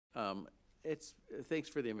Thanks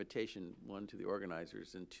for the invitation, one, to the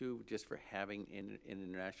organizers, and two, just for having an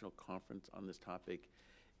international conference on this topic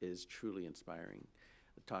is truly inspiring.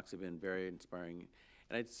 The talks have been very inspiring.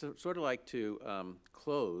 And I'd sort of like to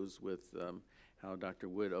close with how Dr.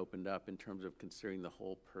 Wood opened up in terms of considering the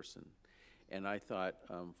whole person. And I thought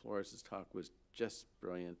Flores's talk was just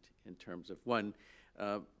brilliant in terms of, one,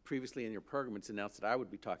 previously in your program, it's announced that I would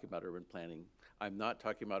be talking about urban planning. I'm not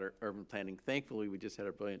talking about urban planning. Thankfully, we just had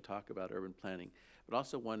a brilliant talk about urban planning, but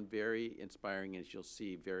also one very inspiring, as you'll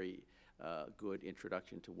see, very good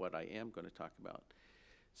introduction to what I am going to talk about.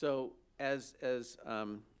 So as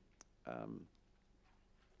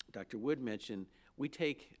Dr. Wood mentioned,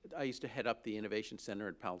 I used to head up the Innovation Center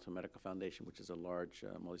at Palo Alto Medical Foundation, which is a large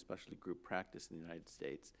multi-specialty group practice in the United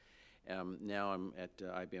States. Now I'm at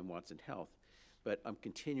IBM Watson Health, but I'm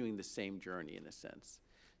continuing the same journey in a sense.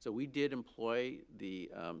 So we did employ the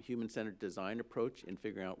human-centered design approach in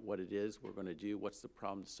figuring out what it is we're going to do, what's the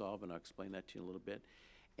problem to solve, and I'll explain that to you in a little bit.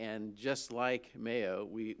 And just like Mayo,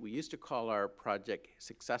 we used to call our project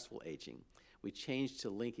Successful Aging. We changed to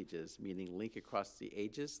Linkages, meaning link across the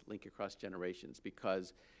ages, link across generations,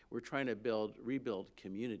 because we're trying to rebuild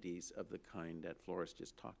communities of the kind that Flores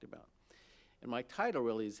just talked about. And my title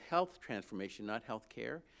really is Health Transformation, not Health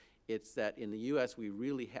Care. It's that in the US, we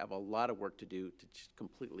really have a lot of work to do to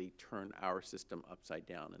completely turn our system upside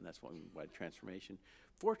down, and that's what we mean by transformation.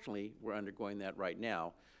 Fortunately, we're undergoing that right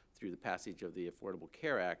now through the passage of the Affordable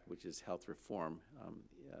Care Act, which is health reform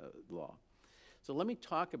law. So let me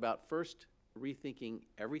talk about first rethinking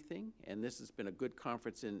everything, and this has been a good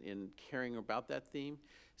conference in caring about that theme.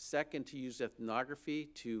 Second, to use ethnography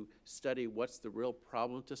to study what's the real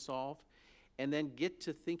problem to solve, and then get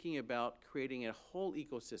to thinking about creating a whole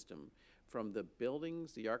ecosystem from the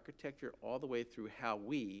buildings, the architecture, all the way through how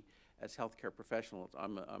we, as healthcare professionals,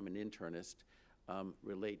 I'm an internist,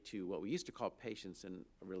 relate to what we used to call patients and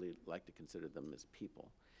really like to consider them as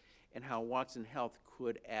people, and how Watson Health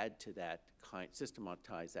could add to that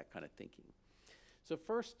systematize that kind of thinking. So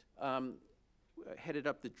first, headed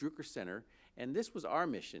up the Drucker Center, and this was our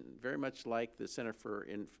mission, very much like the Center for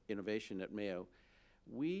Innovation at Mayo.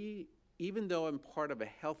 Even though I'm part of a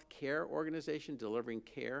healthcare organization delivering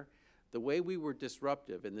care, the way we were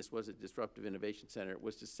disruptive, and this was a disruptive innovation center,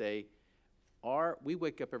 was to say, we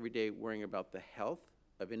wake up every day worrying about the health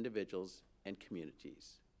of individuals and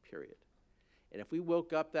communities, period. And if we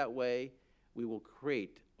woke up that way, we will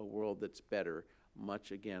create a world that's better,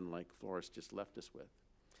 much again like Flores just left us with.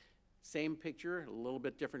 Same picture, a little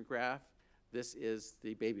bit different graph. This is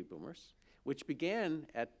the baby boomers, which began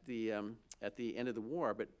at the end of the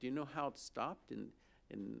war, but do you know how it stopped in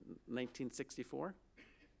 1964?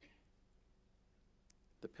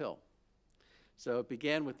 The pill. So it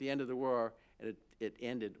began with the end of the war, and it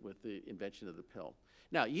ended with the invention of the pill.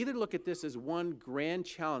 Now, you either look at this as one grand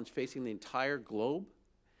challenge facing the entire globe,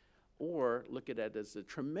 or look at it as a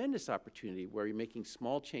tremendous opportunity where you're making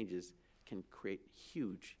small changes can create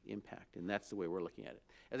huge impact, and that's the way we're looking at it.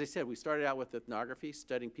 As I said, we started out with ethnography,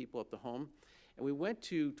 studying people at the home, and we went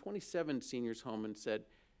to 27 seniors' home and said,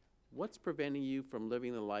 what's preventing you from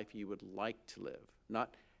living the life you would like to live?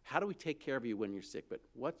 Not how do we take care of you when you're sick, but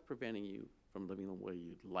what's preventing you from living the way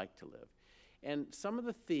you'd like to live? And some of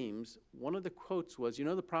the themes, one of the quotes was, you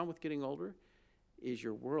know, the problem with getting older is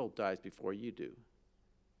your world dies before you do.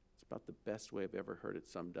 It's about the best way I've ever heard it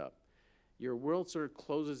summed up. Your world sort of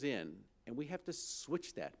closes in, and we have to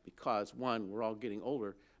switch that because, one, we're all getting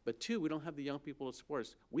older, but two, we don't have the young people to support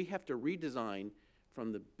us. We have to redesign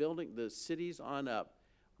from the cities on up,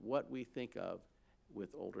 what we think of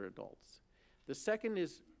with older adults. The second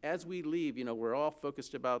is, as we leave, you know, we're all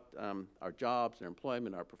focused about our jobs, our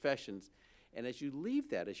employment, our professions, and as you leave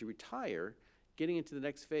that, as you retire, getting into the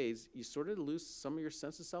next phase, you sort of lose some of your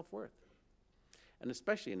sense of self-worth, and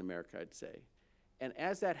especially in America, I'd say. And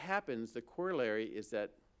as that happens, the corollary is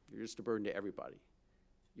that you're just a burden to everybody.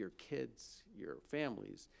 Your kids, your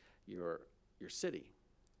families, your city,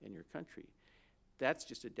 and your country. That's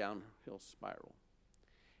just a downhill spiral.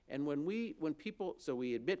 And so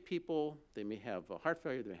we admit people, they may have a heart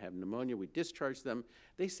failure, they may have pneumonia, we discharge them,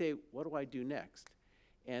 they say, what do I do next?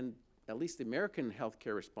 And at least the American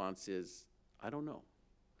healthcare response is, I don't know.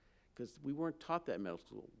 Because we weren't taught that in medical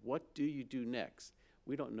school. What do you do next?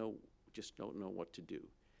 We don't know, just don't know what to do.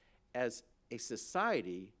 As a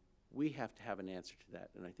society, we have to have an answer to that,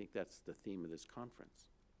 and I think that's the theme of this conference.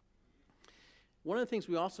 One of the things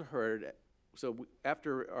we also heard,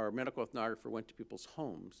 after our medical ethnographer went to people's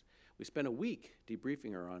homes, we spent a week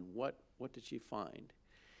debriefing her on what did she find.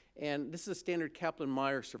 And this is a standard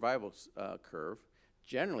Kaplan-Meier survival curve.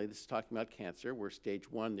 Generally, this is talking about cancer, where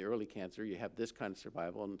stage 1, the early cancer, you have this kind of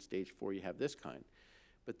survival, and stage 4, you have this kind.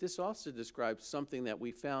 But this also describes something that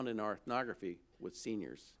we found in our ethnography with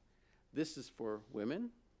seniors. This is for women,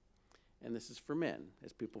 and this is for men.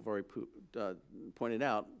 As people have already pointed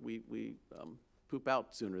out, we poop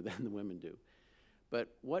out sooner than the women do. But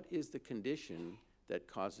what is the condition that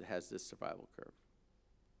has this survival curve?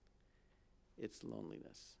 It's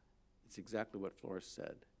loneliness. It's exactly what Flores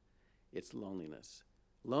said. It's loneliness.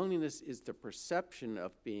 Loneliness is the perception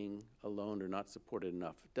of being alone or not supported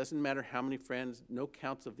enough. It doesn't matter how many friends, no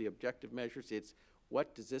counts of the objective measures. It's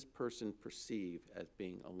what does this person perceive as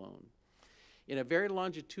being alone. In a very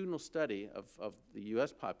longitudinal study of the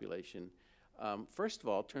US population, first of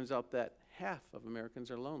all, it turns out that half of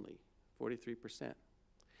Americans are lonely, 43%.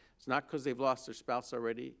 It's not because they've lost their spouse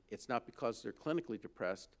already. It's not because they're clinically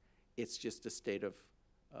depressed. It's just a state of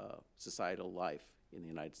societal life in the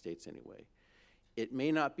United States anyway. It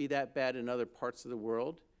may not be that bad in other parts of the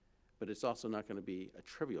world, but it's also not going to be a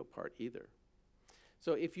trivial part either.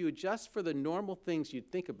 So if you adjust for the normal things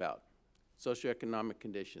you'd think about, socioeconomic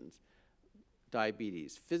conditions,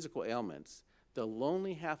 diabetes, physical ailments, the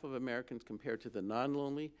lonely half of Americans compared to the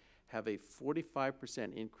non-lonely have a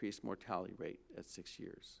 45% increased mortality rate at 6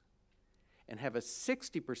 years and have a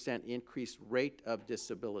 60% increased rate of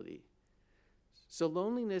disability. So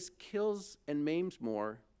loneliness kills and maims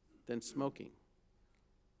more than smoking.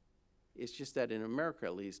 It's just that in America,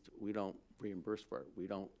 at least, we don't reimburse for it. We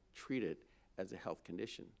don't treat it as a health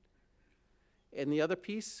condition. And the other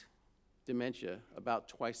piece, dementia, about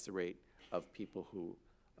twice the rate of people who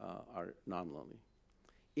are non-lonely.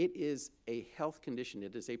 It is a health condition.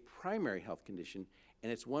 It is a primary health condition,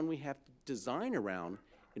 and it's one we have to design around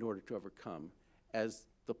in order to overcome as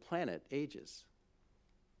the planet ages.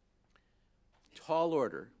 Tall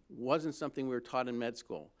order wasn't something we were taught in med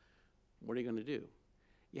school. What are you going to do?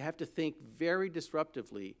 You have to think very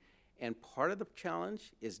disruptively, and part of the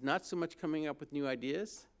challenge is not so much coming up with new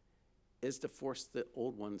ideas, is to force the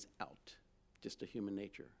old ones out, just a human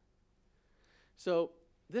nature. So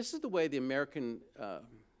this is the way the American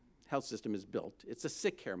health system is built. It's a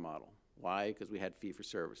sick care model. Why? Because we had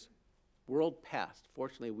fee-for-service. World past.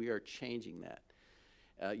 Fortunately, we are changing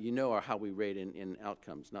that. You know how we rate in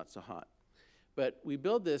outcomes, not so hot. But we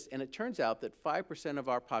build this, and it turns out that 5% of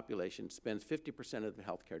our population spends 50% of the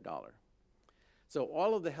healthcare dollar. So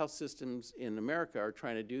all of the health systems in America are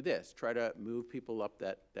trying to do this, try to move people up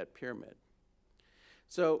that pyramid.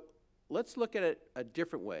 So let's look at it a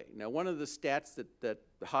different way. Now, one of the stats that the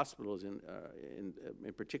hospitals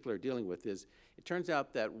in particular are dealing with is, it turns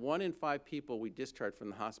out that 1 in 5 people we discharge from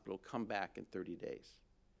the hospital come back in 30 days.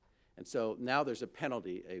 And so now there's a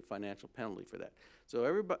penalty, a financial penalty for that. So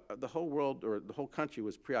everybody, the whole world or the whole country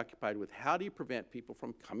was preoccupied with how do you prevent people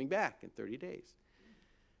from coming back in 30 days?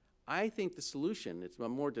 I think the solution, it's a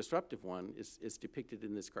more disruptive one, is depicted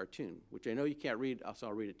in this cartoon, which I know you can't read, so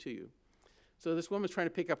I'll read it to you. So this woman's trying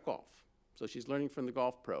to pick up golf. So she's learning from the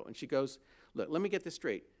golf pro. And she goes, look, let me get this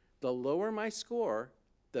straight. The lower my score,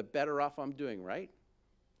 the better off I'm doing, right?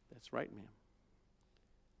 That's right, ma'am.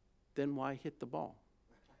 Then why hit the ball?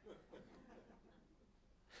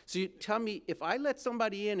 So you tell me, if I let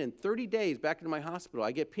somebody in 30 days back into my hospital,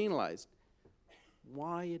 I get penalized.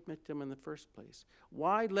 Why admit them in the first place?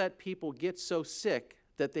 Why let people get so sick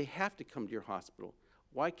that they have to come to your hospital?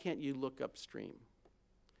 Why can't you look upstream?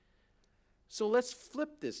 So let's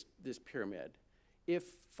flip this pyramid. If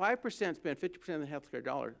 5% spend 50% of the healthcare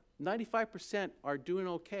dollar, 95% are doing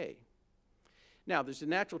okay. Now, there's a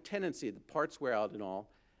natural tendency, the parts wear out and all,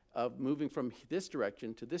 of moving from this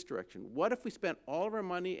direction to this direction. What if we spent all of our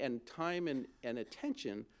money and time and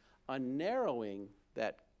attention on narrowing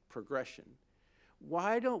that progression?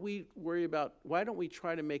 Why don't we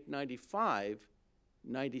try to make 95,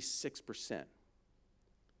 96%?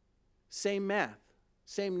 Same math,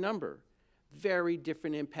 same number, very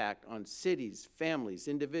different impact on cities, families,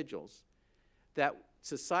 individuals. That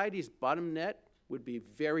society's bottom net would be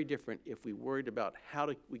very different if we worried about how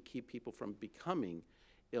do we keep people from becoming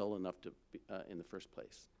ill enough to be, in the first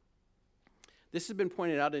place. This has been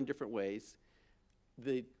pointed out in different ways.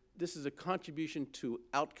 This is a contribution to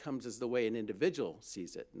outcomes as the way an individual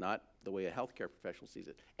sees it, not the way a healthcare professional sees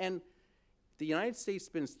it. And the United States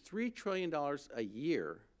spends $3 trillion a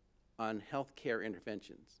year on healthcare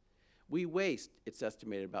interventions. We waste, it's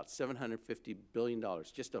estimated, about $750 billion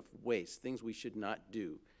just of waste, things we should not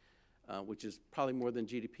do, which is probably more than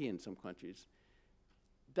GDP in some countries.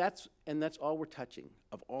 That's all we're touching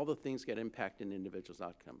of all the things that impact an individual's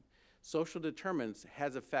outcome. Social determinants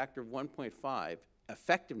has a factor of 1.5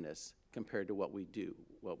 effectiveness compared to what we do,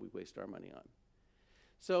 what we waste our money on.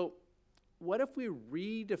 So what if we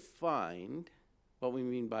redefined what we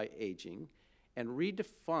mean by aging and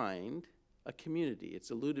redefined a community? It's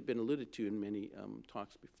been alluded to in many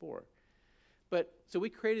talks before. But so we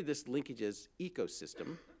created this Linkages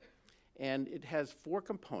ecosystem, and it has 4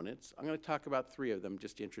 components. I'm going to talk about 3 of them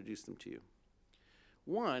just to introduce them to you.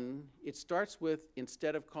 One, it starts with,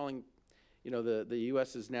 instead of calling, the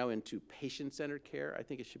U.S. is now into patient-centered care. I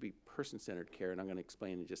think it should be person-centered care, and I'm going to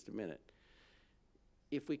explain in just a minute.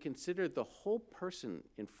 If we consider the whole person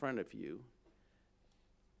in front of you,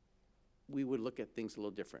 we would look at things a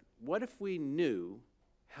little different. What if we knew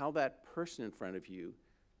how that person in front of you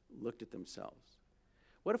looked at themselves?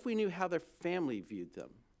 What if we knew how their family viewed them?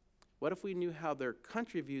 What if we knew how their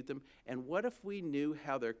country viewed them? And what if we knew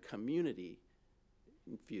how their community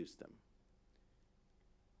infused them?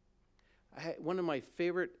 One of my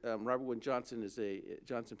favorite, Robert Wood Johnson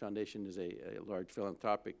Johnson Foundation is a large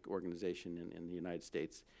philanthropic organization in the United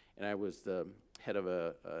States, and I was the head of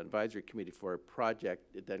an advisory committee for a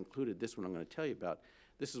project that included this one I'm going to tell you about.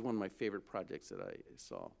 This is one of my favorite projects that I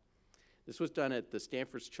saw. This was done at the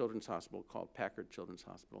Stanford Children's Hospital, called Packard Children's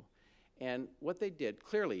Hospital. And what they did,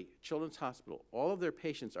 clearly, Children's Hospital, all of their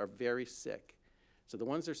patients are very sick. So the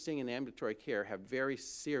ones they're seeing in ambulatory care have very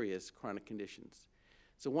serious chronic conditions.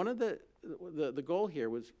 So one of the goal here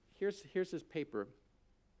was, here's this paper.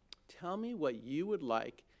 Tell me what you would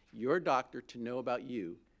like your doctor to know about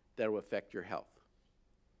you that will affect your health.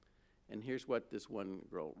 And here's what this one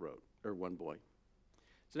girl wrote, or one boy.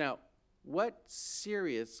 So now, what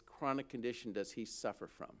serious chronic condition does he suffer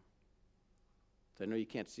from? So I know you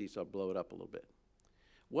can't see, so I'll blow it up a little bit.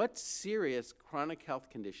 What serious chronic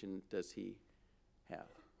health condition does he have?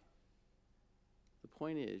 The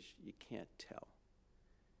point is, you can't tell.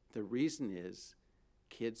 The reason is,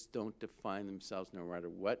 kids don't define themselves, no matter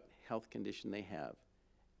what health condition they have,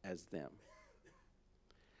 as them.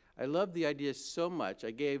 I love the idea so much.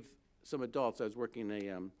 I gave some adults, I was working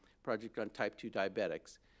a project on type 2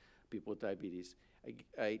 diabetics, people with diabetes.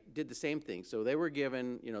 I did the same thing. So they were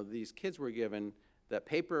given, these kids were given that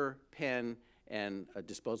paper, pen, and a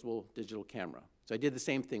disposable digital camera. So I did the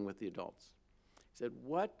same thing with the adults. I said,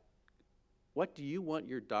 what do you want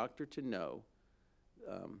your doctor to know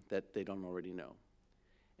that they don't already know?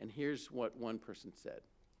 And here's what one person said.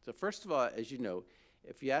 So first of all, as you know,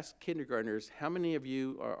 if you ask kindergartners, how many of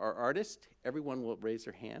you are artists, everyone will raise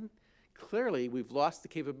their hand. Clearly, we've lost the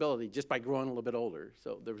capability just by growing a little bit older.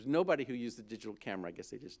 So there was nobody who used the digital camera. I guess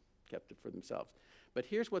they just kept it for themselves. But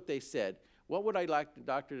here's what they said. What would I like the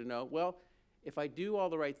doctor to know? Well, if I do all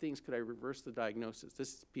the right things, could I reverse the diagnosis? This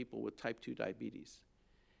is people with type 2 diabetes.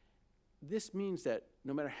 This means that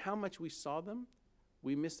no matter how much we saw them,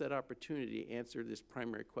 we missed that opportunity to answer this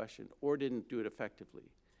primary question or didn't do it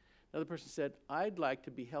effectively. Another person said, I'd like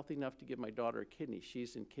to be healthy enough to give my daughter a kidney.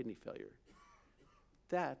 She's in kidney failure.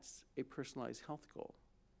 That's a personalized health goal.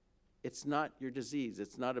 It's not your disease.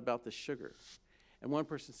 It's not about the sugar. And one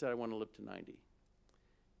person said, I want to live to 90.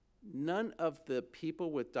 None of the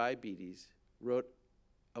people with diabetes wrote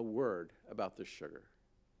a word about the sugar.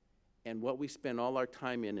 And what we spend all our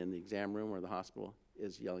time in the exam room or the hospital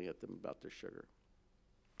is yelling at them about their sugar.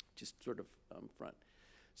 Just sort of front.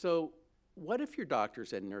 So what if your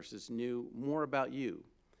doctors and nurses knew more about you?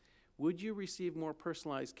 Would you receive more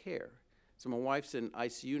personalized care? So my wife's an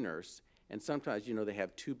ICU nurse, and sometimes, they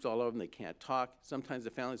have tubes all over them, they can't talk. Sometimes the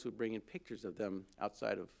families would bring in pictures of them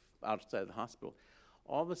outside of the hospital.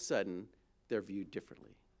 All of a sudden, they're viewed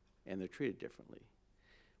differently, and they're treated differently.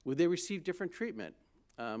 Would they receive different treatment?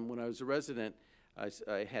 When I was a resident,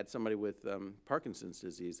 I had somebody with Parkinson's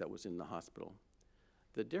disease that was in the hospital.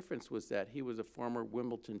 The difference was that he was a former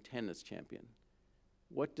Wimbledon tennis champion.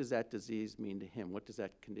 What does that disease mean to him? What does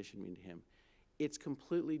that condition mean to him? It's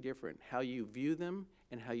completely different. How you view them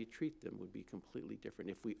and how you treat them would be completely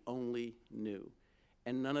different if we only knew.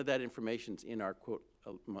 And none of that information's in our, quote,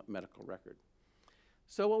 medical record.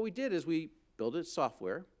 So what we did is we built a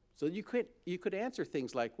software so you could answer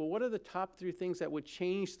things like, well, what are the top 3 things that would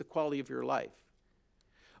change the quality of your life?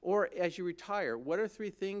 Or as you retire, what are 3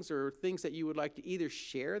 things or things that you would like to either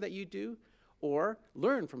share that you do or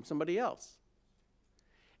learn from somebody else?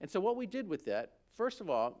 And so what we did with that, first of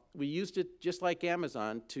all, we used it just like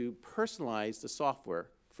Amazon to personalize the software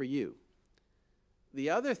for you. The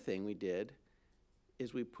other thing we did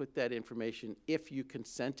is we put that information, if you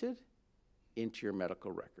consented, into your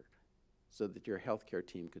medical record so that your healthcare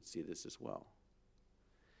team could see this as well.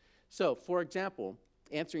 So, for example,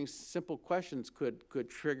 answering simple questions could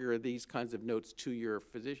trigger these kinds of notes to your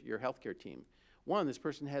healthcare team. One, this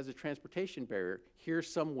person has a transportation barrier.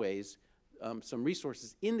 Here's some ways, some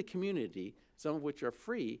resources in the community, some of which are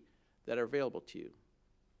free, that are available to you.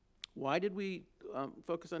 Why did we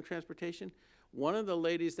focus on transportation? One of the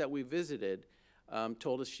ladies that we visited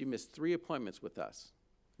told us she missed 3 appointments with us.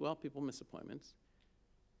 Well, people miss appointments.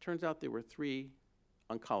 Turns out there were 3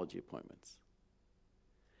 oncology appointments.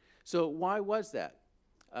 So why was that?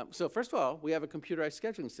 So first of all, we have a computerized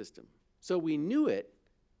scheduling system. So we knew it,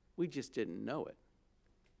 we just didn't know it.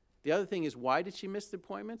 The other thing is, why did she miss the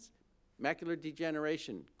appointments? Macular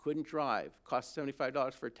degeneration, couldn't drive, cost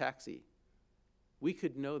 $75 for a taxi. We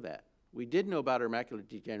could know that. We did know about her macular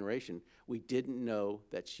degeneration. We didn't know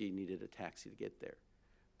that she needed a taxi to get there,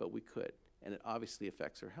 but we could, and it obviously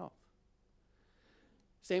affects her health.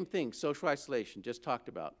 Same thing, social isolation, just talked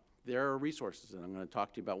about. There are resources, and I'm going to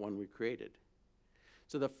talk to you about one we created.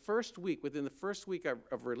 So the first week, within the first week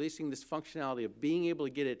of releasing this functionality of being able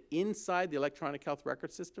to get it inside the electronic health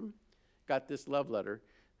record system, got this love letter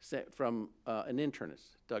from an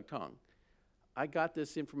internist, Doug Tang. I got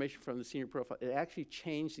this information from the senior profile. It actually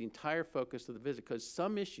changed the entire focus of the visit, because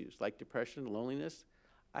some issues like depression and loneliness,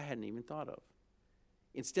 I hadn't even thought of.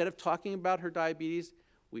 Instead of talking about her diabetes,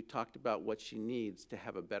 we talked about what she needs to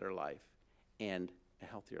have a better life and a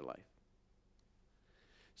healthier life.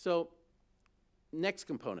 So, next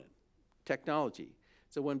component, technology.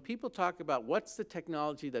 So when people talk about what's the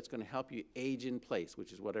technology that's going to help you age in place,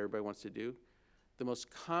 which is what everybody wants to do, the most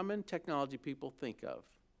common technology people think of,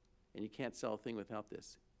 and you can't sell a thing without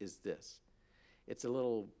this, is this. It's a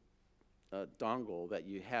little dongle that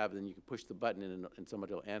you have, and you can push the button in and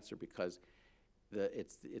somebody will answer, because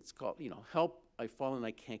it's called, help, I've fallen,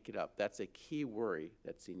 I can't get up. That's a key worry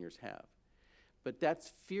that seniors have. But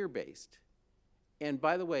that's fear-based. And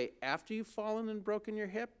by the way, after you've fallen and broken your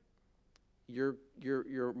hip, your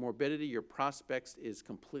morbidity, your prospects is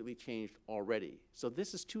completely changed already. So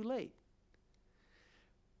this is too late.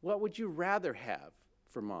 What would you rather have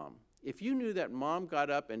for mom? If you knew that mom got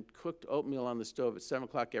up and cooked oatmeal on the stove at 7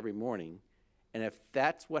 o'clock every morning, and if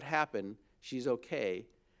that's what happened, she's okay,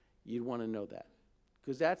 you'd want to know that.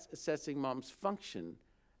 Because that's assessing mom's function,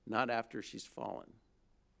 not after she's fallen.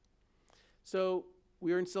 So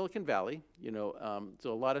we were in Silicon Valley,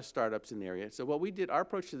 so a lot of startups in the area. So what we did, our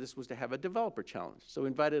approach to this was to have a developer challenge. So we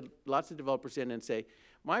invited lots of developers in and say,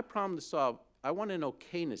 my problem to solve, I want an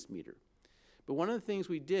okayness meter. But one of the things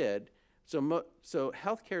we did, so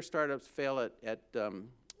healthcare startups fail at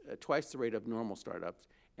twice the rate of normal startups,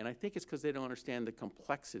 and I think it's because they don't understand the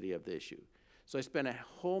complexity of the issue. So I spent a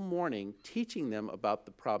whole morning teaching them about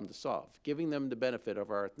the problem to solve, giving them the benefit of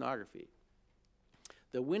our ethnography.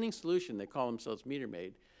 The winning solution, they call themselves Meter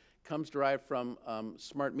Maid, comes derived from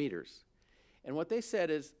smart meters. And what they said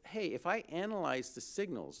is, hey, if I analyze the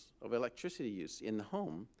signals of electricity use in the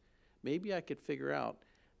home, maybe I could figure out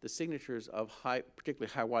the signatures of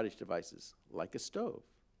particularly high wattage devices, like a stove.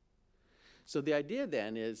 So the idea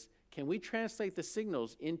then is, can we translate the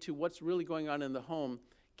signals into what's really going on in the home?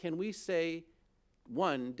 Can we say,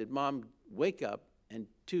 1, did mom wake up? And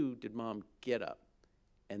 2, did mom get up?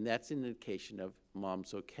 And that's an indication of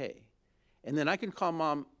mom's okay. And then I can call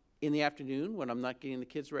mom in the afternoon when I'm not getting the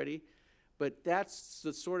kids ready, but that's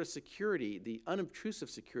the sort of security, the unobtrusive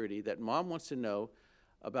security that mom wants to know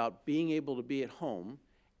about being able to be at home,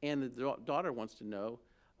 and the daughter wants to know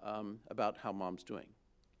about how mom's doing.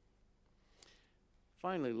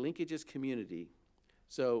 Finally, Linkages community.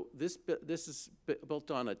 So this is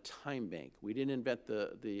built on a time bank. We didn't invent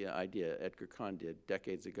the idea, Edgar Kahn did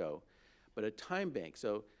decades ago. But a time bank,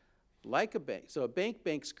 so like a bank. So a bank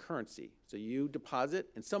banks currency. So you deposit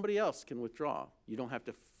and somebody else can withdraw. You don't have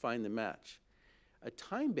to find the match. A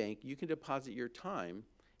time bank, you can deposit your time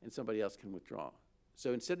and somebody else can withdraw.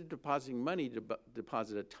 So instead of depositing money,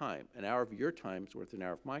 deposit a time. An hour of your time is worth an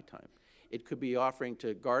hour of my time. It could be offering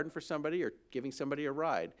to garden for somebody or giving somebody a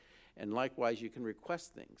ride. And likewise, you can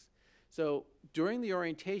request things. So during the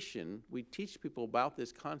orientation, we teach people about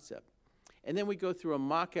this concept. And then we go through a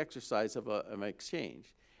mock exercise of an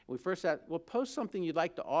exchange. And we first ask, well, post something you'd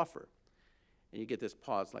like to offer. And you get this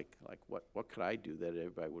pause, like what could I do that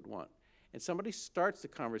everybody would want? And somebody starts the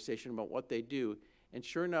conversation about what they do, and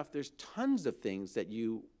sure enough, there's tons of things that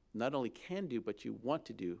you not only can do, but you want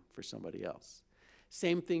to do for somebody else.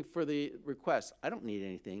 Same thing for the request. I don't need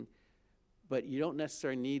anything, but you don't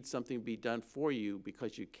necessarily need something to be done for you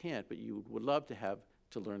because you can't, but you would love to have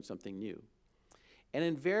to learn something new. And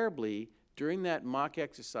invariably, during that mock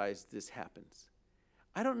exercise, this happens.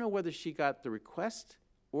 I don't know whether she got the request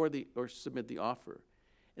or submit the offer.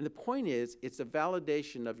 And the point is, it's a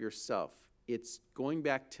validation of yourself. It's going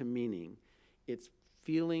back to meaning. It's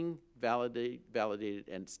feeling validated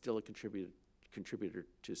and still a contributor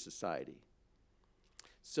to society.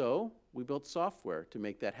 So we built software to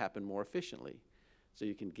make that happen more efficiently. So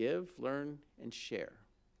you can give, learn, and share.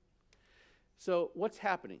 So what's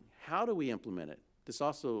happening? How do we implement it? This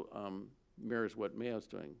also mirrors what Mayo's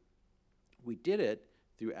doing. We did it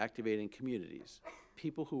through activating communities,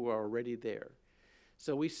 people who are already there.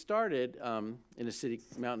 So we started in a city,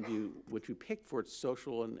 Mountain View, which we picked for its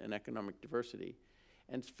social and economic diversity,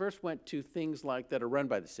 and first went to things like that are run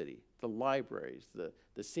by the city, the libraries,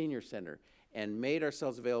 the senior center, and made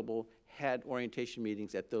ourselves available, had orientation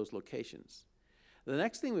meetings at those locations. The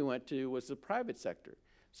next thing we went to was the private sector.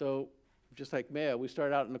 So just like Mayo, we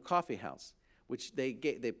started out in a coffee house, which they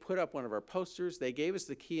put up one of our posters. They gave us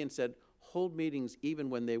the key and said, hold meetings even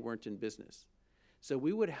when they weren't in business. So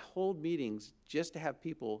we would hold meetings just to have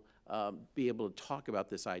people be able to talk about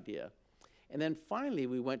this idea. And then finally,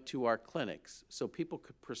 we went to our clinics so people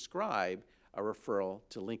could prescribe a referral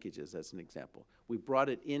to Linkages, as an example. We brought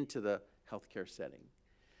it into the healthcare setting.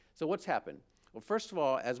 So what's happened? Well, first of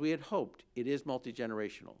all, as we had hoped, it is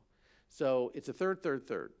multi-generational. So it's a third.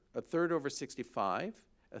 A third over 65,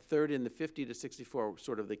 a third in the 50 to 64,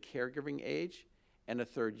 sort of the caregiving age, and a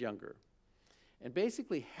third younger. And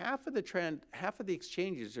basically, half of the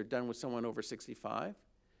exchanges are done with someone over 65,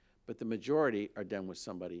 but the majority are done with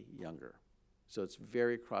somebody younger. So it's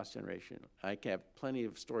very cross-generational. I can have plenty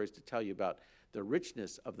of stories to tell you about the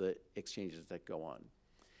richness of the exchanges that go on.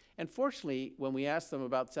 And fortunately, when we ask them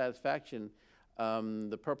about satisfaction,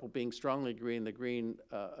 the purple being strongly agree and the green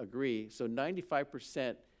agree, so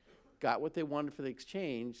 95% got what they wanted for the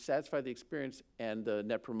exchange, satisfied the experience, and the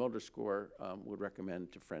Net Promoter Score would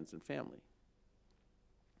recommend to friends and family.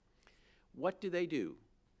 What do they do?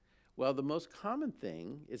 Well, the most common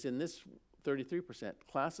thing is in this 33%,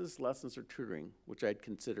 classes, lessons, or tutoring, which I'd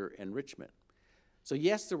consider enrichment. So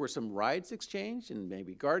yes, there were some rides exchanged and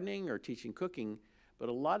maybe gardening or teaching cooking, but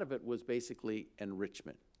a lot of it was basically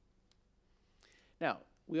enrichment. Now,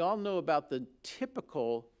 we all know about the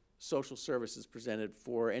typical social services presented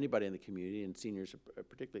for anybody in the community, and seniors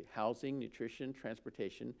particularly: housing, nutrition,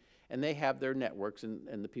 transportation, and they have their networks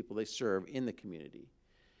and the people they serve in the community.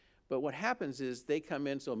 But what happens is they come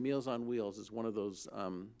in, so Meals on Wheels is one of those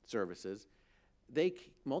services.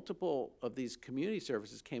 Multiple of these community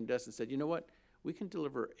services came to us and said, you know what, we can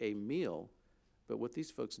deliver a meal, but what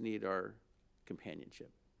these folks need are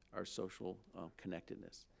companionship, our social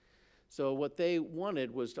connectedness. So what they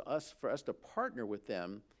wanted was for us to partner with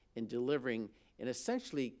them in delivering and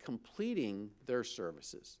essentially completing their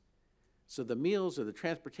services. So the meals or the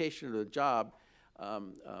transportation or the job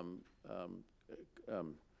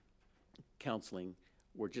counseling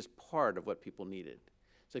were just part of what people needed.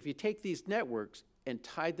 So if you take these networks and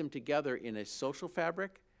tied them together in a social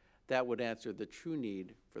fabric, that would answer the true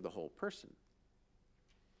need for the whole person.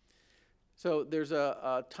 So there's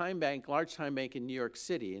a time bank, large time bank in New York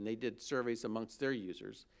City, and they did surveys amongst their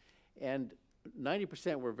users. And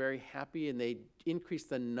 90% were very happy, and they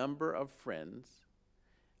increased the number of friends.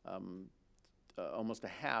 Almost a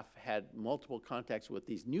half had multiple contacts with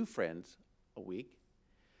these new friends a week.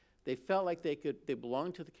 They felt like they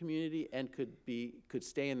belonged to the community and could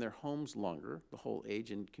stay in their homes longer, the whole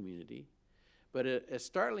age and community. But a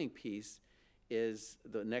startling piece is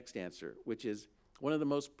the next answer, which is one of the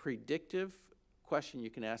most predictive questions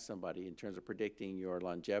you can ask somebody in terms of predicting your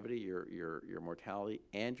longevity, your mortality,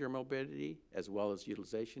 and your morbidity, as well as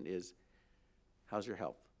utilization, is, how's your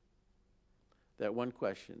health? That one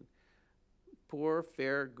question. Poor,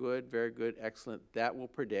 fair, good, very good, excellent, that will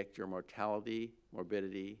predict your mortality,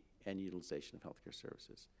 morbidity, and utilization of healthcare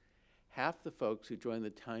services. Half the folks who join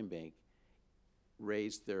the time bank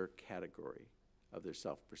raised their category of their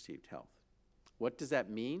self-perceived health. What does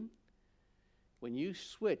that mean? When you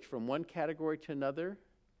switch from one category to another,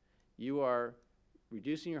 you are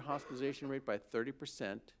reducing your hospitalization rate by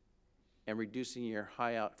 30% and reducing your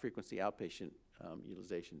high-frequency outpatient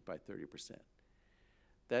utilization by 30%.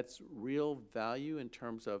 That's real value in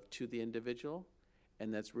terms of to the individual,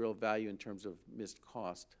 and that's real value in terms of missed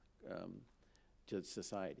cost to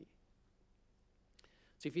society.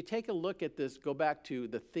 So if you take a look at this, go back to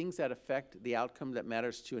the things that affect the outcome that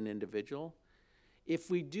matters to an individual. If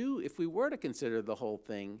we were to consider the whole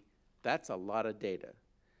thing, that's a lot of data.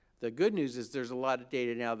 The good news is there's a lot of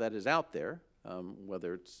data now that is out there,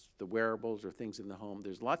 whether it's the wearables or things in the home.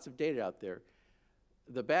 There's lots of data out there.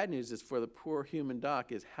 The bad news is for the poor human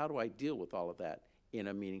doc is, how do I deal with all of that in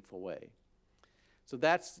a meaningful way? So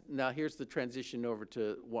now here's the transition over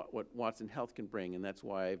to what Watson Health can bring, and that's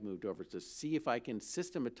why I've moved over to see if I can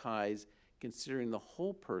systematize considering the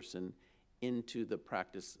whole person into the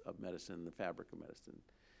practice of medicine, the fabric of medicine.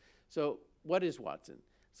 So what is Watson?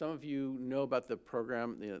 Some of you know about the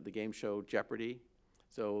program, the game show Jeopardy.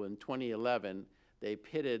 So in 2011, they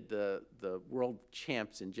pitted the world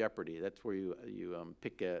champs in Jeopardy. That's where you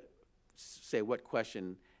pick say what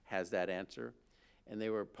question has that answer. And they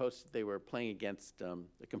were playing against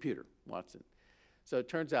the computer, Watson. So it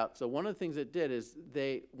turns out, so one of the things it did is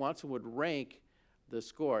Watson would rank the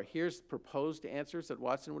score. Here's proposed answers that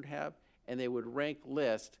Watson would have, and they would rank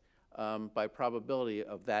list by probability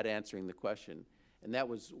of that answering the question. And that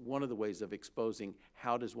was one of the ways of exposing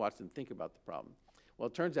how does Watson think about the problem. Well,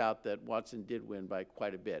 it turns out that Watson did win by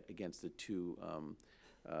quite a bit against the two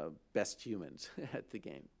best humans at the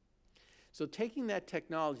game. So taking that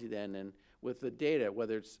technology then, and with the data,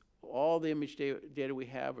 whether it's all the image data we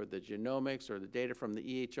have, or the genomics, or the data from the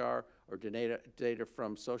EHR, or data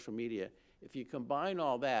from social media, if you combine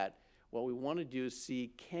all that, what we want to do is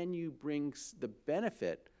see, can you bring the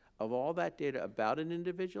benefit of all that data about an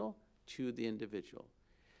individual to the individual?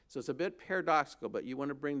 So it's a bit paradoxical, but you want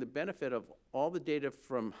to bring the benefit of all the data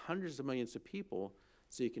from hundreds of millions of people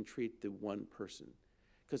so you can treat the one person.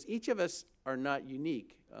 Because each of us are not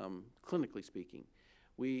unique, clinically speaking.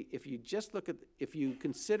 If you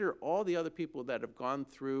consider all the other people that have gone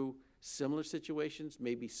through similar situations,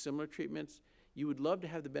 maybe similar treatments, you would love to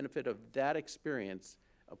have the benefit of that experience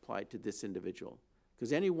applied to this individual.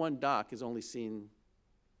 Because any one doc has only seen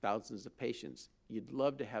thousands of patients. You'd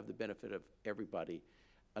love to have the benefit of everybody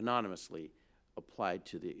anonymously applied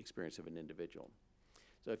to the experience of an individual.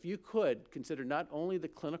 So if you could consider not only the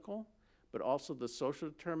clinical, but also the social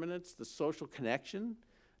determinants, the social connection,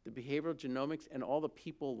 the behavioral genomics, and all the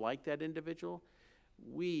people like that individual,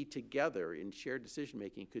 we together in shared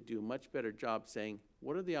decision-making could do a much better job saying,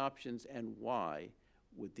 what are the options and why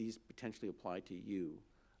would these potentially apply to you,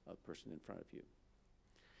 a person in front of you?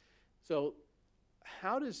 So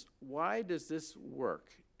why does this work?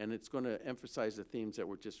 And it's going to emphasize the themes that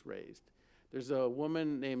were just raised. There's a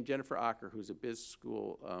woman named Jennifer Acker, who's a biz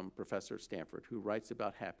school professor at Stanford, who writes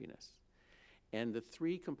about happiness. And the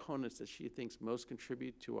three components that she thinks most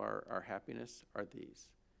contribute to our happiness are these: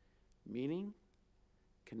 meaning,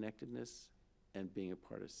 connectedness, and being a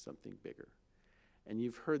part of something bigger. And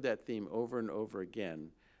you've heard that theme over and over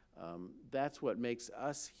again. That's what makes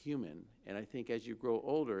us human. And I think as you grow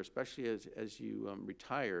older, especially as you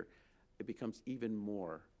retire, it becomes even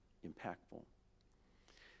more impactful.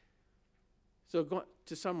 So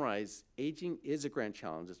to summarize, aging is a grand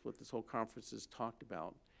challenge. That's what this whole conference has talked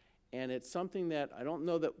about. And it's something that I don't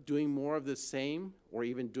know that doing more of the same or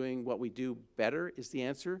even doing what we do better is the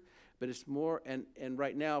answer, but it's more, and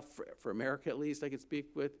right now, for America at least, I can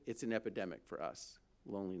speak with, it's an epidemic for us,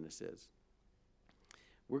 loneliness is.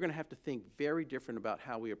 We're going to have to think very different about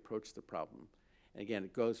how we approach the problem. And again,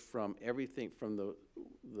 it goes from everything from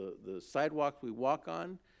the sidewalk we walk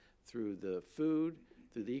on, through the food,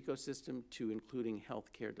 through the ecosystem, to including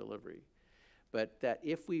healthcare delivery. But that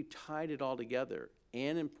if we tied it all together,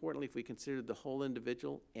 and importantly, if we considered the whole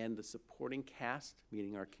individual and the supporting cast,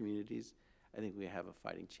 meaning our communities, I think we have a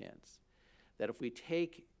fighting chance. That if we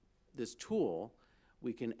take this tool,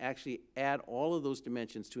 we can actually add all of those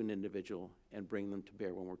dimensions to an individual and bring them to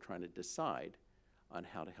bear when we're trying to decide on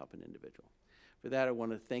how to help an individual. For that, I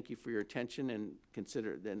want to thank you for your attention and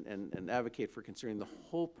consider and advocate for considering the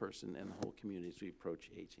whole person and the whole community as we approach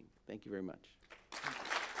aging. Thank you very much.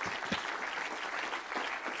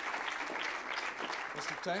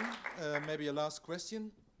 Mr. Tang, maybe a last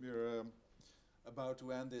question. We're about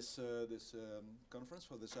to end this conference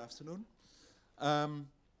for this afternoon.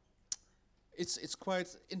 It's quite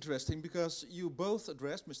interesting because you both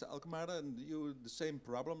addressed, Mr. Alkemade and you, the same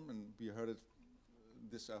problem, and we heard it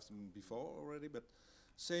this afternoon before already, but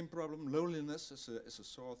same problem, loneliness as a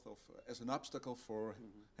sort of, as an obstacle for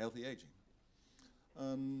healthy aging.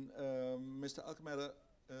 And Mr. Alkemade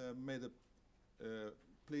made a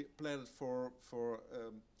planned for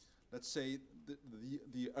let's say,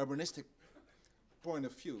 the urbanistic point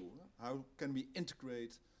of view. How can we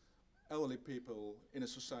integrate elderly people in a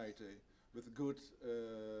society with good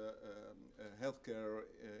healthcare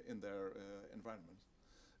in their environment?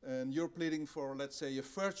 And you're pleading for, let's say, a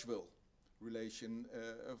virtual relation,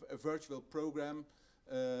 a virtual program,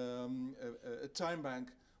 a time bank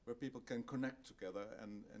where people can connect together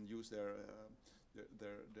and use their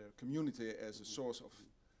community as a source of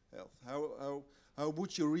health. How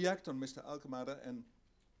would you react on Mr. Alkemade and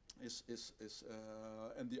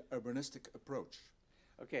and the urbanistic approach?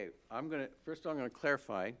 Okay, first of all, I'm going to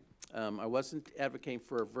clarify. I wasn't advocating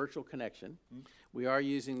for a virtual connection. We are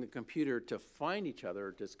using the computer to find each other,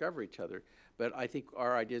 or discover each other, but I think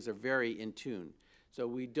our ideas are very in tune. So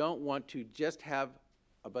we don't want to just have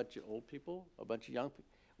a bunch of old people, a bunch of young people.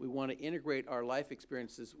 We want to integrate our life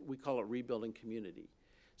experiences. We call it rebuilding community.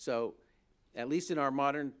 So at least in our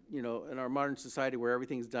modern, in our modern society where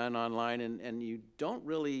everything's done online and you don't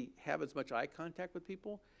really have as much eye contact with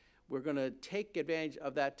people, we're going to take advantage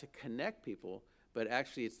of that to connect people, but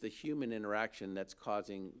actually it's the human interaction that's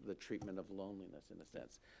causing the treatment of loneliness in a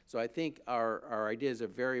sense. So I think our ideas are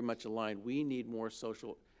very much aligned. We need more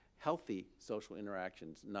healthy social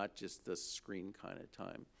interactions, not just the screen kind of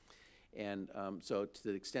time. And so to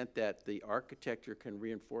the extent that the architecture can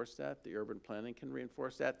reinforce that, the urban planning can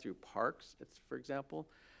reinforce that through parks, for example,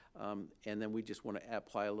 and then we just want to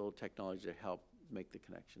apply a little technology to help make the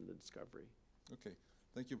connection, the discovery. Okay,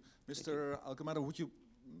 thank you. Mr. Alkemada, would you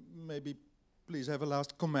maybe please have a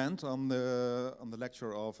last comment on the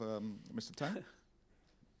lecture of Mr. Tang?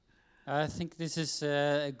 I think this is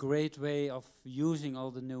a great way of using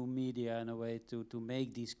all the new media in a way to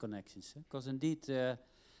make these connections. Because indeed,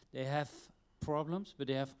 they have problems, but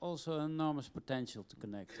they have also enormous potential to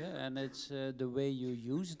connect. And it's the way you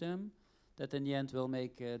use them that in the end will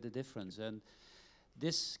make the difference. And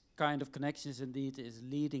this kind of connections indeed is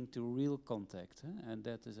leading to real contact. And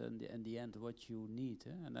that is in the end what you need.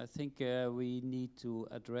 And I think we need to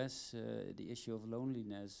address the issue of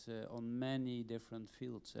loneliness on many different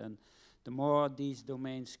fields. And the more these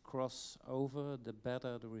domains cross over, the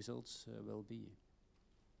better the results will be.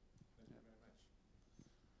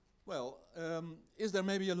 Well, is there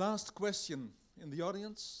maybe a last question in the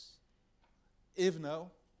audience? If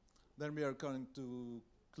no, then we are going to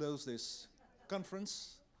close this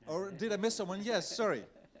conference. Or did I miss someone? Yes, sorry.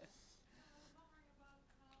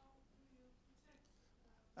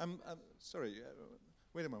 I'm sorry.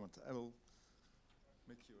 Wait a moment. I will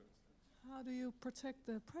make you. How do you protect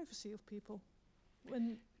the privacy of people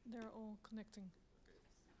when they're all connecting?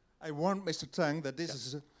 I warned Mr. Tang that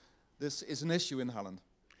this is an issue in Holland.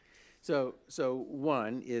 So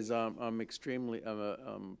one is I'm extremely a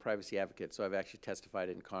privacy advocate, so I've actually testified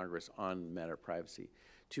in Congress on the matter of privacy.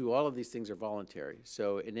 Two, all of these things are voluntary.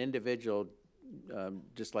 So an individual,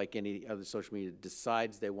 just like any other social media,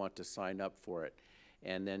 decides they want to sign up for it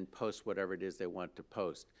and then post whatever it is they want to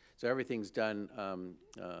post. So everything's done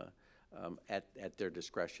at their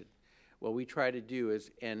discretion. What we try to do is,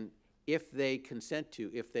 and if they consent to,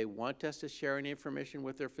 if they want us to share any information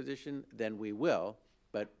with their physician, then we will,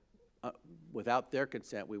 but without their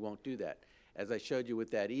consent, we won't do that. As I showed you with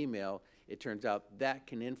that email, it turns out that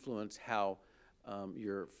can influence how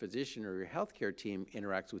your physician or your healthcare team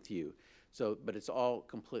interacts with you. So, but it's all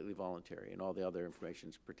completely voluntary, and all the other information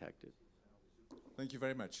is protected. Thank you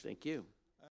very much. Thank you.